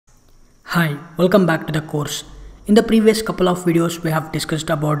Hi, welcome back to the course. In the previous couple of videos, we have discussed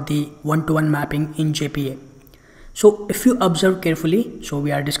about the one-to-one mapping in JPA. So if you observe carefully, so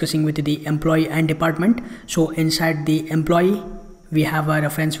we are discussing with the employee and department. So inside the employee, we have a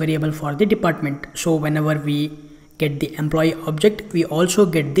reference variable for the department. So whenever we get the employee object, we also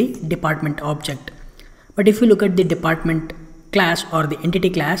get the department object. But if you look at the department class or the entity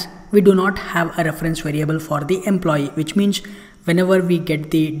class, we do not have a reference variable for the employee, which means whenever we get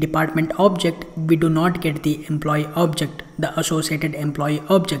the department object, we do not get the employee object, the associated employee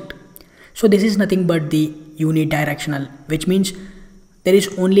object. So this is nothing but the unidirectional, which means there is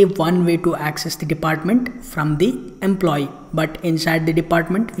only one way to access the department from the employee, but inside the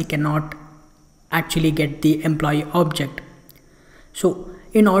department we cannot actually get the employee object. So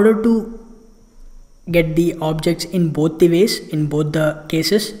in order to get the objects in both the ways, in both the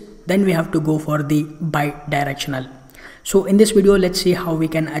cases, then we have to go for the bi-directional. So in this video, let's see how we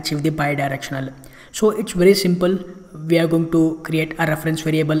can achieve the bi-directional. So it's very simple. We are going to create a reference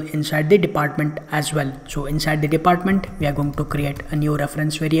variable inside the department as well. So inside the department, we are going to create a new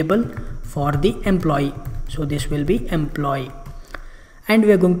reference variable for the employee. So this will be employee. And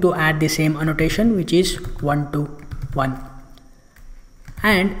we are going to add the same annotation, which is 1-to-1.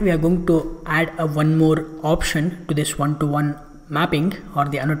 And we are going to add one more option to this 1-to-1 mapping or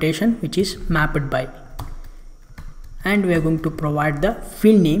the annotation, which is mapped by. And we are going to provide the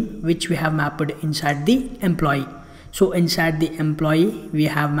field name which we have mapped inside the employee. So inside the employee, we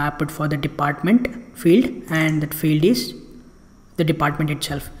have mapped for the department field, and that field is the department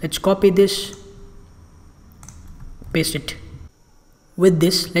itself. Let's copy this, paste it. With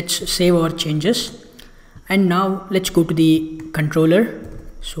this, let's save our changes. And now let's go to the controller.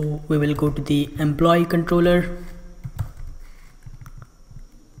 So we will go to the employee controller.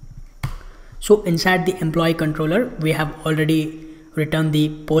 So inside the employee controller, we have already written the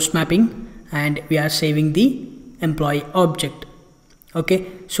post mapping and we are saving the employee object.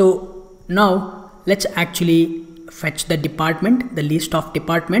 Okay, so now let's actually fetch the department, the list of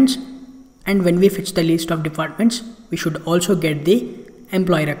departments. And when we fetch the list of departments, we should also get the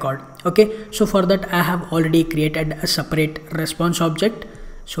employee record. Okay, so for that, I have already created a separate response object.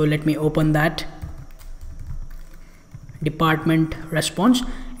 So let me open that. Department response.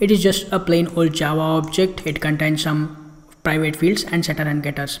 It is just a plain old Java object. It contains some private fields and setter and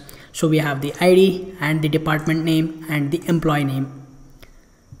getters. So we have the ID and the department name and the employee name.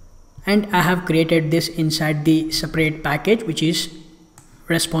 And I have created this inside the separate package, which is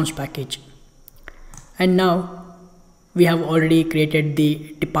response package. And now we have already created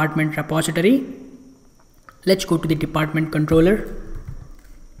the department repository. Let's go to the department controller.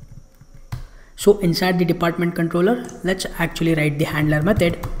 So inside the department controller, let's actually write the handler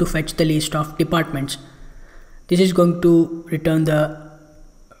method to fetch the list of departments. This is going to return the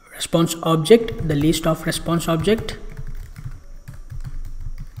response object, the list of response object,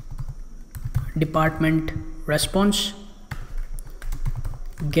 department response,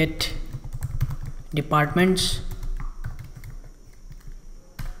 get departments,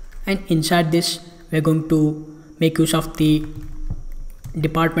 and inside this we're going to make use of the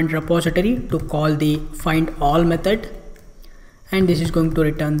department repository to call the find all method, and this is going to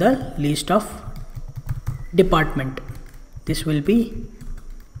return the list of department. This will be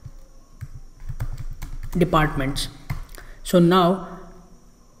departments. So now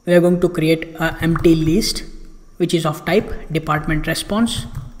we are going to create an empty list which is of type department response.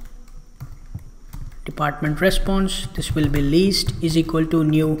 Department response, this will be list is equal to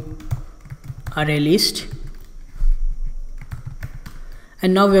new array list.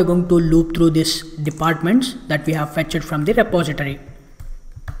 And now we are going to loop through these departments that we have fetched from the repository.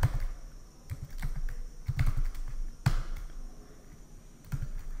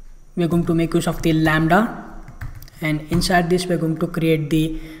 We are going to make use of the lambda, and inside this we are going to create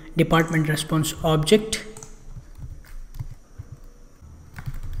the department response object.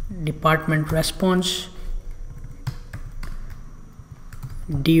 Department response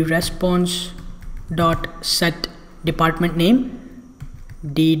dResponse dot set department name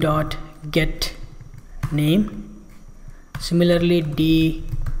d dot get name. Similarly, d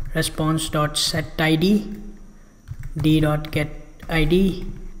response dot set id d dot get id,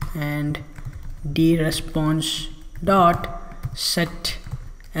 and d response dot set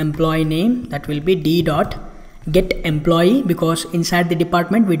employee name, that will be d dot get employee, because inside the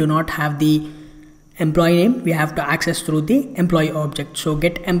department we do not have the employee name, we have to access through the employee object. So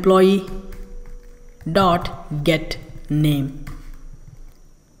get employee dot get name.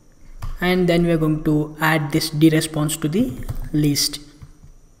 And then we are going to add this d response to the list.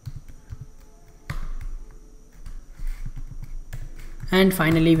 and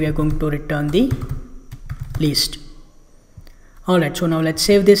finally we are going to return the list. Alright, so now let's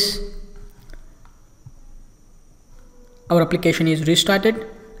save this. Our application is restarted.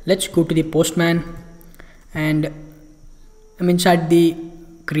 Let's go to the Postman, and I'm inside the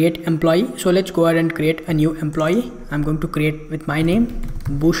create employee. So let's go ahead and create a new employee. I'm going to create with my name,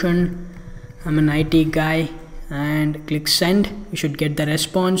 Bhushan. I'm an IT guy, and click send. We should get the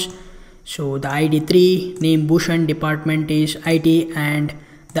response. So the ID 3, name Bhushan, department is IT, and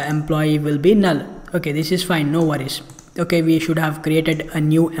the employee will be null. Okay, this is fine, no worries. Okay, we should have created a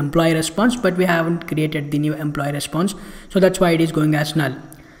new employee response, but we haven't created the new employee response, so that's why it is going as null.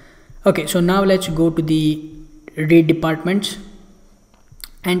 Okay, so now let's go to the read departments,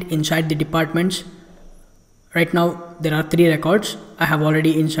 and inside the departments right now there are 3 records. I have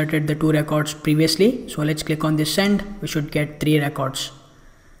already inserted the 2 records previously, so let's click on this send. We should get 3 records,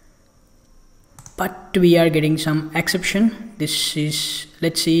 but we are getting some exception. This is,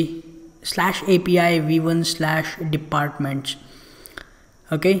 let's see, /API v1 /departments.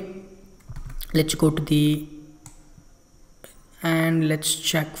 Okay, let's go to the, and let's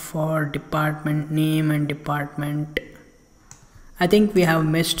check for department name and department. I think we have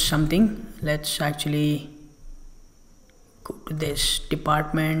missed something. Let's actually go to this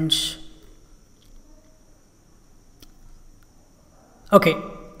departments. Okay,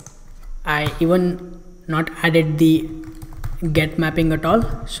 I even not added the get mapping at all,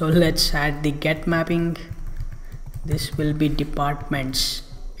 so let's add the get mapping. This will be departments.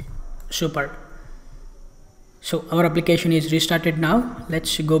 Super. So our application is restarted now.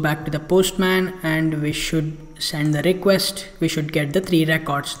 Let's go back to the Postman, and we should send the request. We should get the 3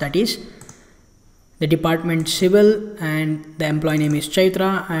 records, that is the department civil, and the employee name is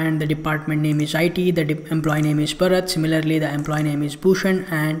Chaitra, and the department name is IT, the employee name is Bharat. Similarly, the employee name is Bhushan,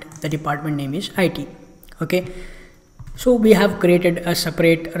 and the department name is IT. Okay, so we have created a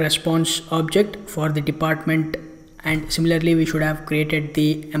separate response object for the department, and similarly we should have created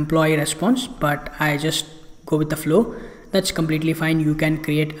the employee response, but I just go with the flow. That's completely fine. You can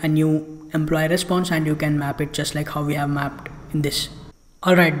create a new employee response and you can map it just like how we have mapped in this.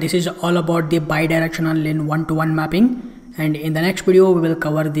 Alright, this is all about the bidirectional in one-to-one mapping, and in the next video we will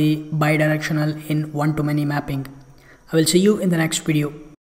cover the bidirectional in one-to-many mapping. I will see you in the next video.